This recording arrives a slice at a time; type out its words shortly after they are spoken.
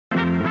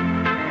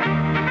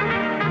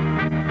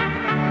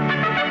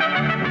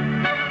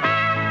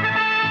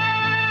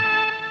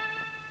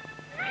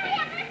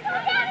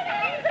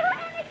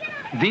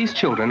These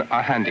children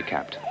are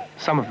handicapped,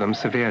 some of them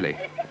severely.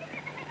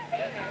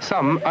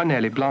 Some are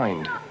nearly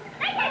blind.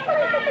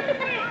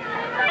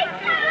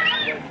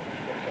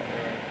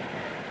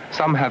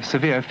 Some have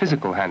severe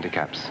physical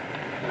handicaps.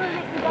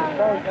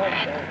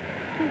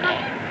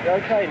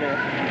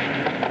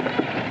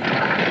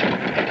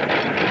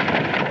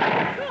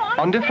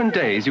 On different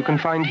days, you can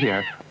find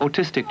here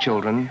autistic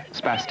children,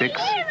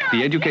 spastics,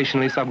 the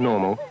educationally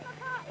subnormal.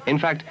 In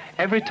fact,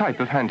 every type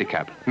of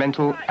handicap,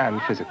 mental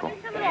and physical.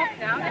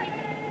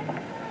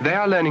 They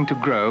are learning to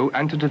grow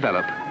and to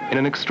develop in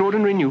an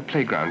extraordinary new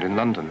playground in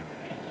London.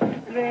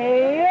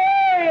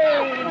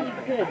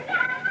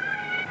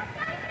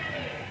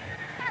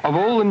 Of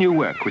all the new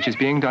work which is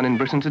being done in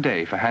Britain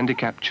today for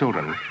handicapped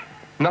children,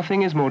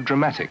 nothing is more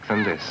dramatic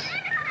than this.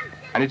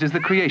 And it is the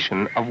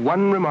creation of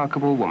one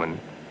remarkable woman,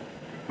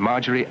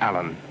 Marjorie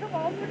Allen.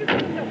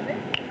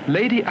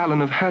 Lady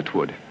Allen of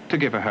Hertwood, to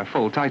give her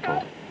full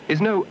title,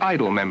 is no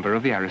idle member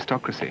of the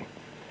aristocracy.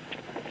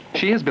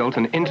 She has built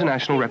an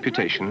international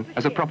reputation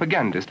as a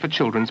propagandist for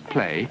children's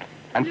play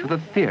and for the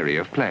theory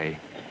of play.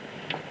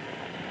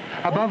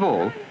 Above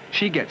all,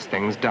 she gets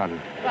things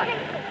done.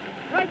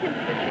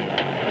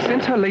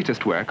 Since her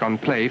latest work on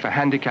play for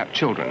handicapped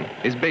children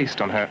is based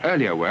on her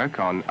earlier work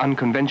on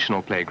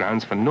unconventional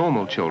playgrounds for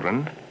normal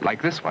children,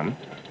 like this one,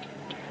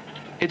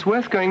 it's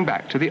worth going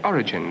back to the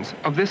origins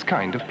of this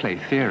kind of play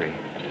theory.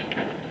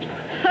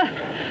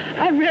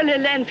 I'm really a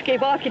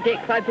landscape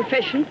architect by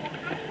profession,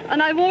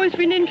 and I've always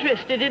been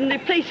interested in the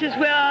places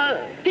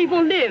where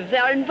people live,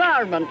 their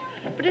environment,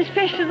 but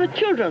especially the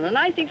children, and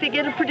I think they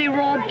get a pretty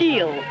raw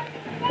deal.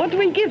 What do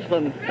we give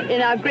them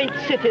in our great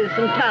cities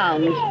and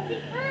towns,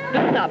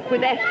 built up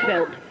with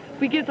asphalt?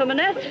 We give them an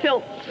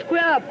asphalt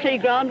square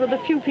playground with a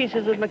few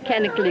pieces of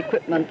mechanical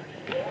equipment.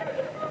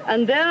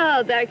 And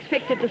there they're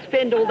expected to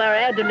spend all their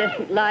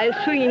adolescent lives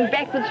swinging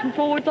backwards and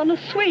forwards on a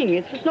swing.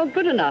 It's just not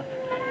good enough.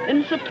 And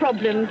it's a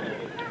problem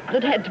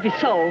that had to be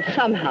solved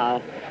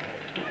somehow.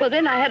 Well,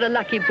 then I had a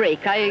lucky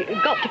break. I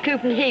got to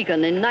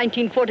Copenhagen in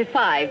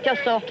 1945,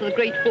 just after the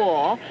Great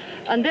War,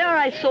 and there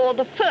I saw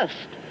the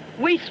first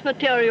waste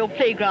material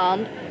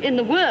playground in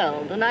the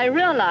world, and I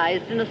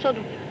realized in a sort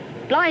of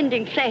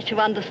blinding flash of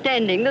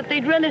understanding that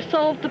they'd really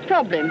solved the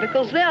problem,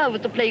 because there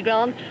was a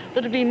playground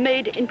that had been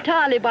made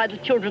entirely by the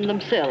children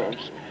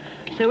themselves.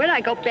 So when I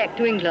got back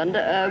to England,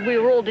 we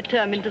were all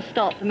determined to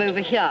start them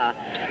over here.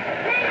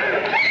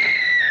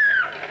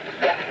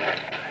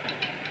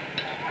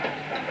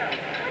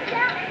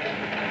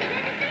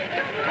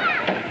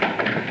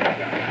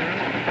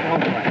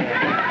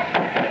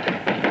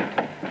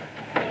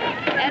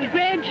 And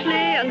gradually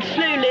and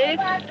slowly,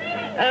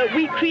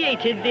 we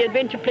created the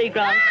adventure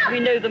playgrounds. We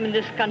know them in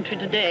this country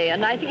today,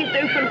 and I think it's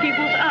opened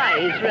people's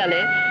eyes,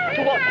 really,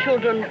 to what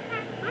children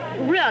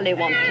really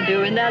want to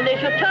do in their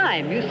leisure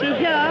time. You see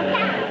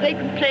here, they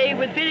can play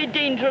with very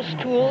dangerous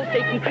tools.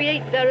 They can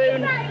create their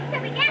own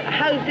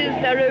houses,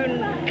 their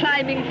own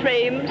climbing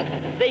frames.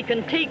 They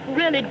can take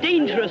really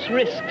dangerous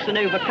risks and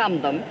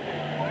overcome them.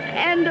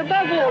 And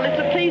above all, it's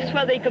a place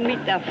where they can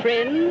meet their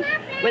friends,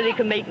 where they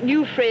can make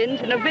new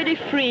friends in a very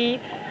free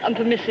and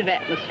permissive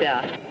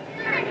atmosphere.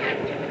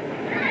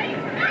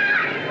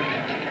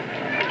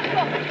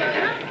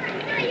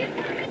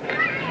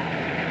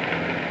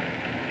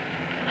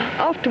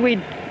 After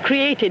we'd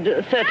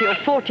created 30 or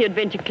 40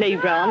 adventure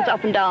playgrounds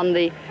up and down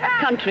the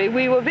country,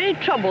 we were very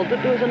troubled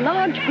that there was a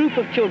large group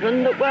of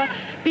children that were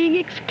being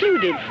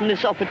excluded from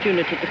this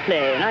opportunity to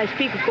play. And I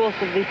speak, of course,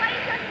 of the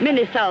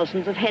many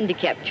thousands of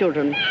handicapped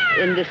children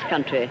in this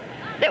country.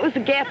 That was the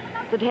gap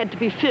that had to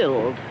be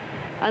filled.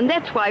 And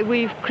that's why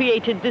we've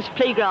created this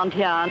playground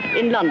here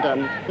in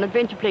London, an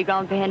adventure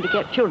playground for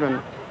handicapped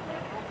children.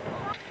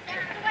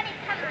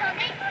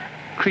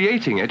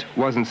 Creating it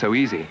wasn't so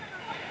easy.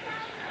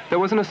 There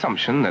was an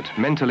assumption that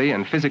mentally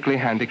and physically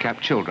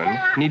handicapped children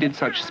needed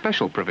such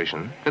special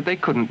provision that they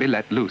couldn't be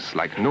let loose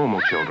like normal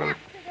children.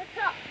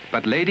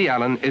 But Lady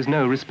Allen is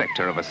no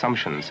respecter of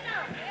assumptions,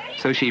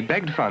 so she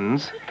begged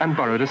funds and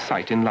borrowed a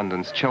site in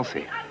London's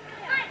Chelsea.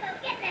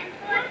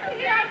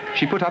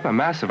 She put up a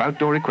mass of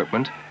outdoor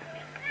equipment,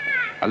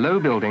 a low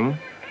building,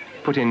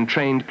 put in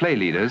trained play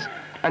leaders,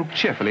 and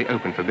cheerfully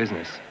opened for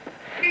business.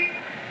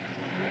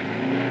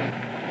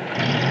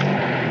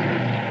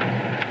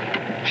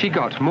 She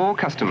got more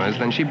customers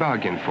than she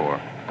bargained for,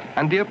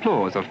 and the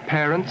applause of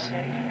parents,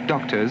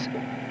 doctors,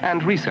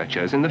 and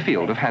researchers in the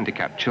field of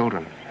handicapped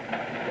children.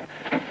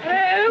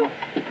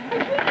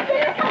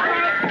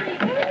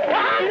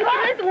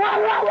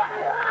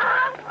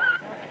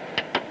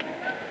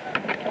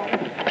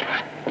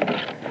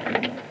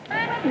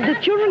 The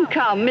children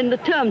come in the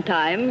term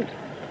time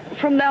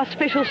from their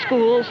special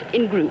schools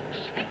in groups.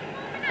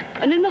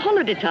 And in the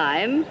holiday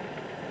time,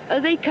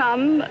 they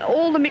come,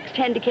 all the mixed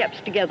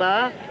handicaps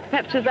together,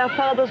 perhaps with their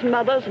fathers and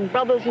mothers and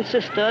brothers and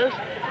sisters.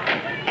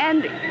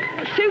 And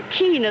so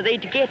keen are they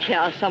to get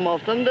here, some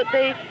of them,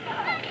 that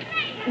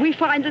we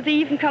find that they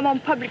even come on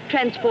public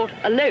transport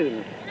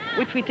alone,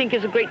 which we think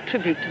is a great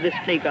tribute to this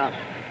playground.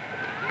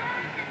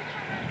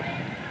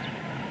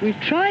 We've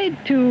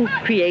tried to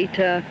create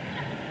a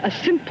a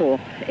simple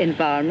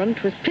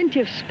environment with plenty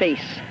of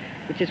space,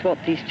 which is what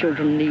these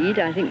children need,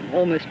 I think,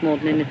 almost more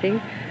than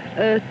anything.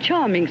 A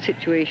charming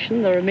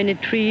situation. There are many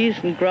trees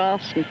and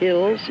grass and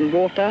hills and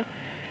water.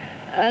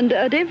 And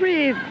at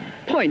every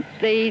point,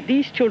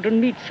 these children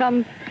meet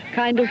some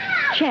kind of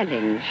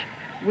challenge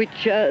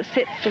which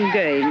sets them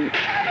going.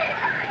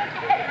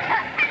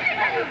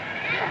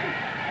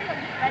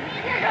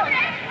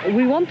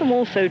 We want them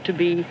also to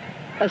be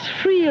as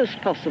free as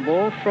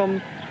possible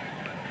from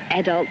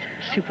adult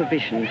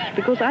supervision,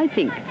 because I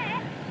think,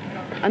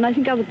 and I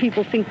think other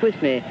people think with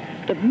me,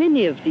 that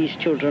many of these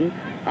children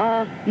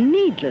are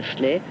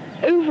needlessly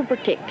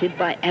overprotected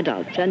by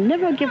adults and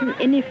never given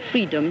any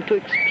freedom to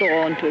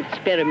explore and to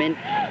experiment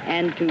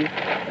and to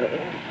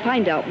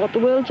find out what the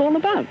world's all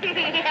about. You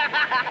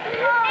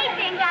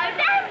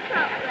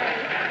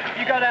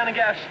go down and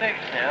get our sticks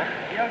now.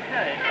 You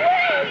okay?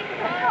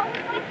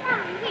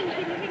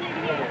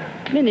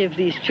 Many of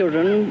these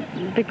children,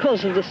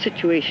 because of the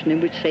situation in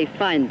which they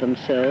find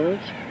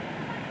themselves,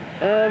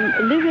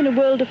 live in a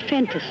world of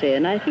fantasy,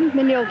 and I think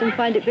many of them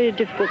find it very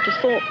difficult to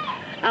sort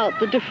out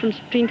the difference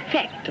between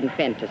fact and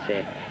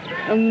fantasy.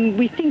 And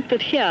we think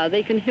that here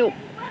they can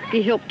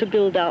be helped to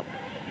build up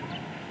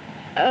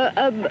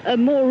a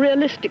more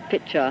realistic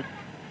picture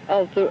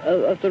of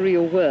the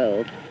real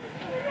world.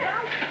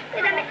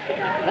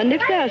 And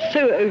if they are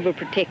so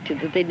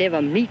overprotected that they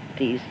never meet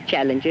these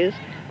challenges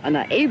and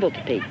are able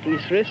to take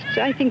these risks,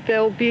 I think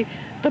they'll be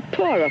the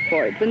poorer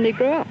for it when they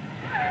grow up.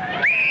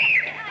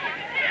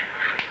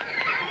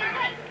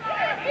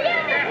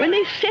 When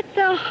they set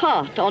their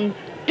heart on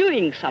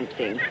doing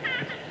something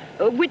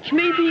which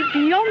may be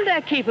beyond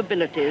their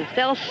capabilities,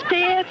 they'll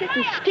stay at it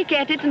and stick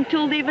at it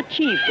until they've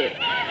achieved it.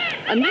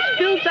 And this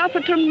builds up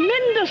a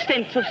tremendous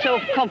sense of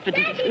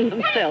self-confidence in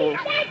themselves,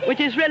 which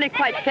is really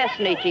quite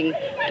fascinating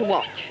to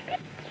watch.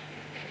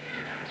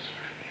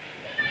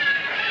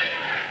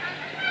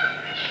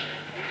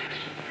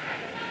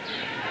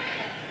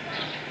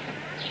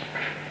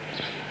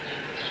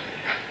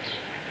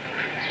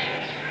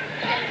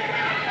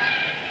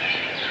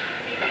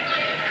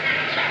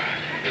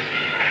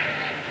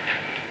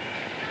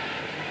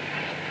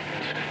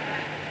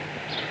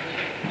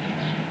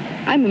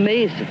 I'm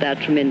amazed at their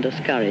tremendous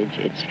courage.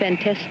 It's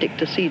fantastic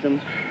to see them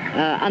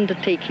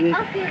undertaking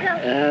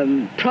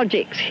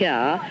projects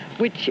here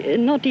which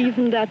not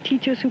even their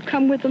teachers who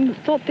come with them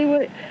thought they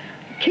were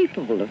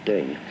capable of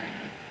doing.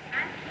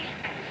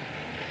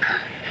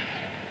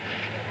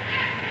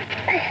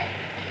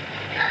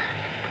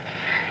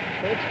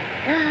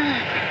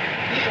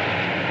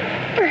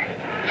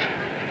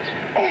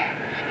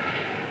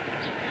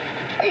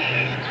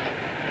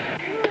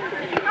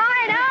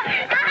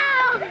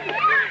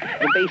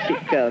 The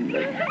basic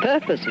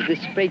purpose of this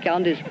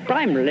playground is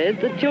primarily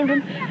that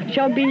children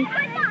shall be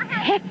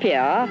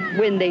happier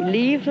when they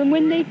leave than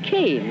when they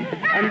came.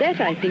 And that,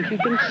 I think, you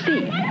can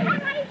see.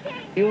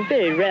 You'll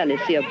very rarely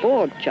see a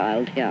bored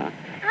child here.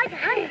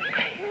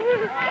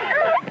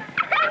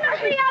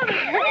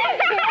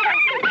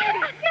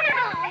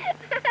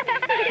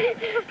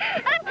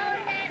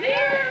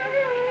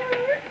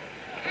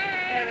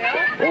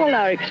 All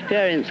our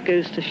experience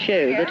goes to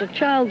show that a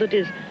child that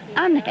is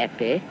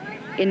unhappy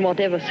in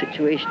whatever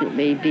situation it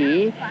may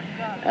be,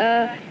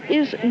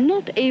 is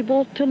not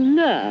able to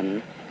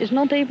learn, is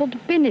not able to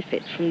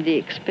benefit from the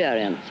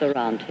experience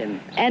around him.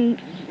 And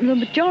the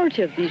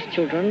majority of these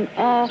children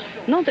are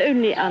not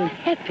only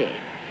unhappy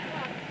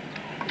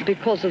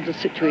because of the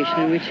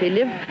situation in which they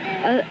live,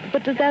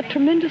 but that they're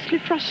tremendously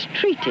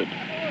frustrated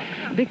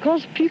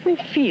because people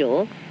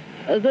feel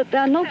that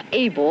they're not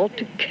able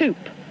to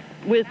cope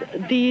with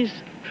these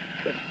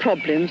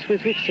problems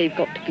with which they've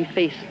got to be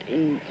faced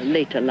in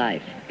later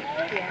life.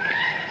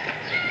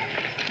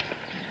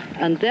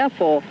 And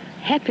therefore,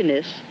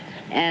 happiness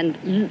and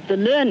the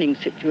learning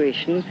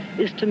situation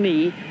is, to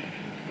me,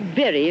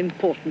 very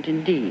important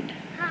indeed.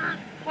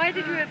 Why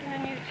did you open a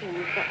new team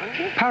in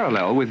Scotland?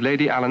 Parallel with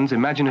Lady Allen's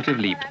imaginative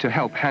leap to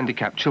help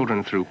handicapped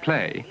children through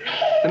play,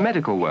 the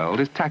medical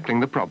world is tackling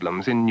the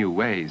problems in new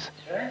ways.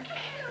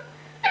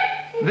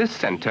 This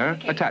centre,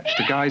 attached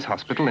to Guy's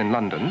Hospital in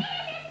London,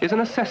 is an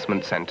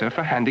assessment centre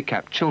for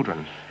handicapped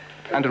children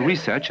and a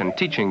research and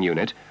teaching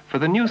unit for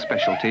the new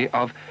specialty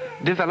of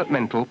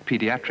developmental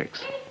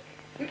pediatrics.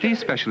 These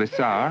specialists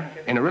are,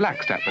 in a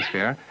relaxed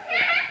atmosphere,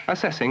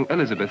 assessing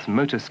Elizabeth's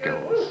motor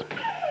skills.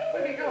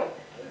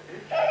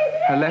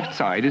 Her left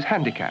side is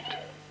handicapped.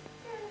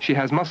 She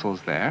has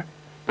muscles there,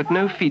 but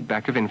no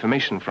feedback of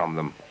information from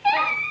them.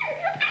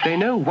 They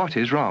know what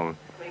is wrong.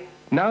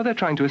 Now they're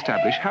trying to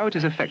establish how it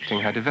is affecting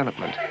her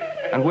development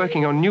and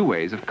working on new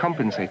ways of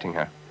compensating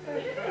her.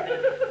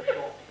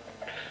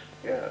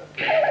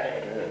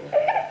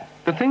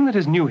 The thing that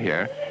is new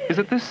here is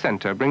that this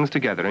centre brings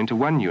together into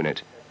one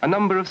unit a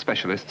number of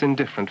specialists in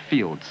different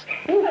fields,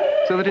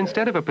 so that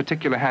instead of a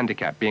particular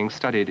handicap being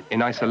studied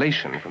in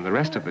isolation from the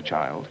rest of the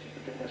child,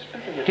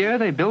 here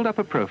they build up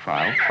a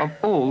profile of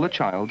all the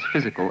child's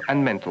physical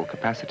and mental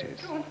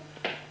capacities.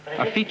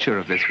 A feature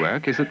of this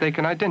work is that they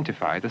can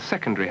identify the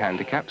secondary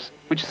handicaps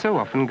which so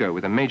often go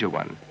with a major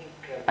one,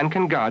 and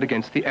can guard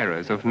against the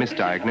errors of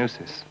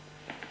misdiagnosis.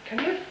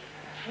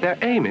 Their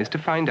aim is to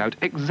find out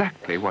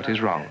exactly what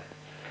is wrong,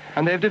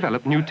 and they have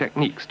developed new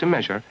techniques to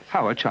measure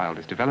how a child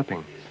is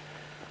developing.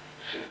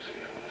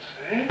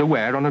 The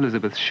wear on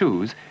Elizabeth's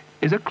shoes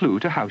is a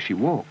clue to how she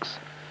walks.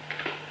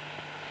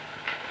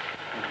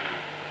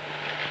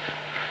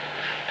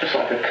 Just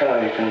like a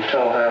car, you can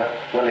tell how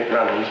well it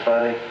runs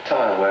by the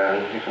tyre wear,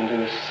 and you can do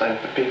the same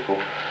for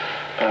people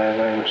by the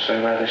way in which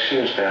they wear their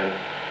shoes down.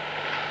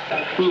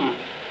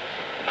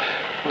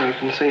 Well, you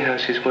can see how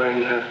she's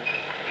wearing her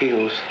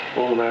heels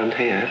all around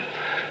here,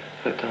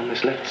 but on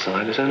this left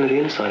side, there's only the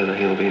inside of the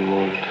heel being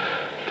worn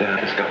down.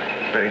 It's got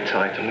very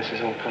tight, and this is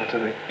all part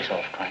of it. It's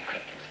all quite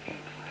quick.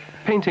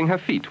 Painting her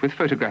feet with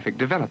photographic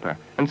developer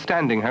and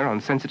standing her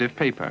on sensitive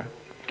paper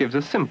gives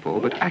a simple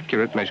but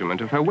accurate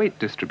measurement of her weight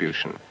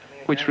distribution,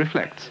 which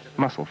reflects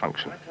muscle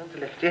function. Time to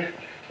lift you.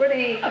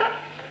 Ready? Up.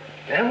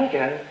 Down we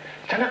go.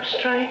 Stand up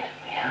straight.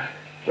 Yeah.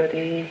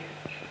 Ready?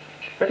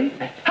 Ready?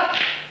 Up.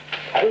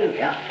 Oh,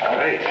 yeah.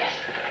 Great.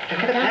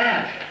 Look at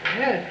that.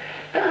 Yeah.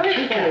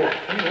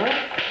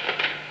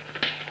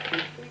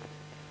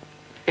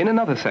 In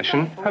another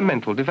session, her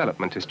mental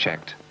development is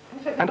checked,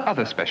 and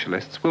other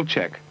specialists will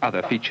check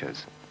other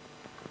features.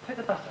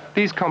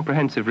 These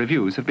comprehensive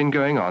reviews have been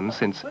going on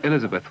since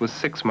Elizabeth was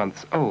 6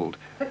 months old,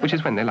 which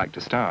is when they like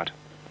to start.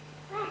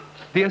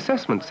 The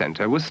assessment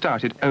centre was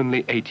started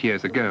only 8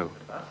 years ago,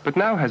 but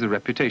now has a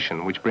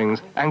reputation which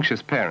brings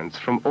anxious parents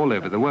from all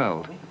over the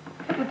world.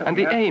 And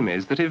the aim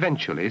is that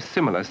eventually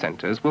similar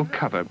centres will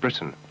cover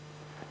Britain,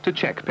 to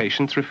check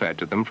patients referred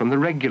to them from the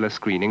regular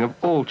screening of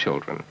all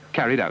children,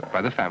 carried out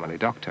by the family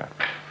doctor.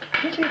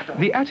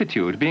 The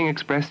attitude being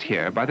expressed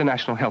here by the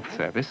National Health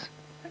Service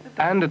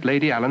and at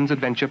Lady Allen's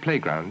Adventure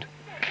Playground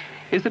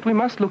is that we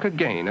must look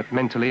again at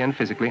mentally and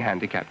physically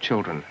handicapped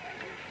children,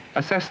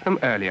 assess them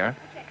earlier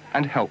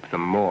and help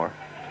them more.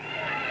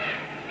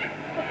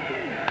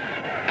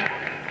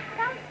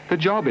 The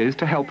job is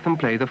to help them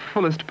play the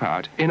fullest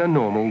part in a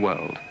normal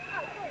world.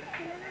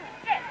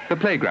 The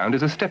playground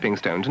is a stepping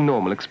stone to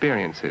normal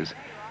experiences,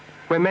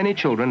 where many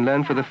children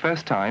learn for the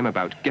first time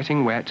about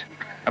getting wet,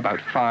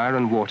 about fire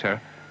and water,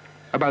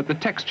 about the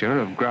texture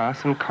of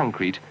grass and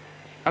concrete,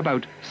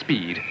 about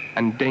speed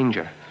and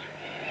danger.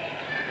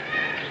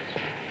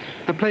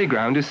 The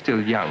playground is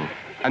still young,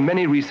 and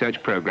many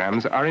research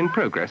programs are in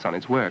progress on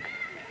its work.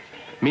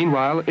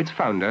 Meanwhile, its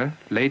founder,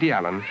 Lady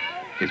Allen,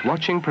 is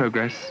watching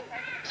progress,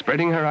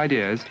 spreading her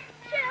ideas,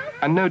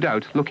 and no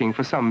doubt looking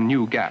for some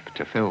new gap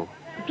to fill.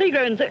 The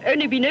playground's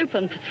only been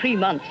open for 3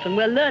 months, and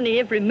we're learning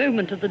every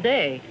moment of the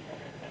day.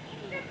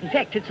 In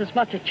fact, it's as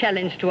much a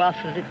challenge to us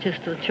as it is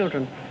to the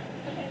children.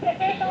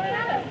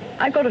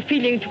 I've got a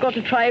feeling you've got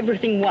to try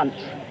everything once.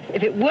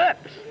 If it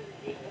works,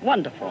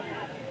 wonderful.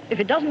 If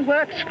it doesn't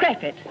work,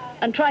 scrap it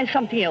and try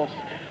something else.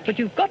 But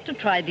you've got to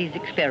try these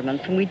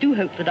experiments, and we do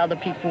hope that other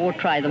people will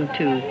try them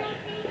too.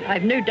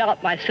 I've no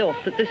doubt myself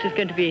that this is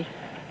going to be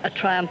a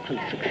triumphant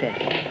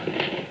success.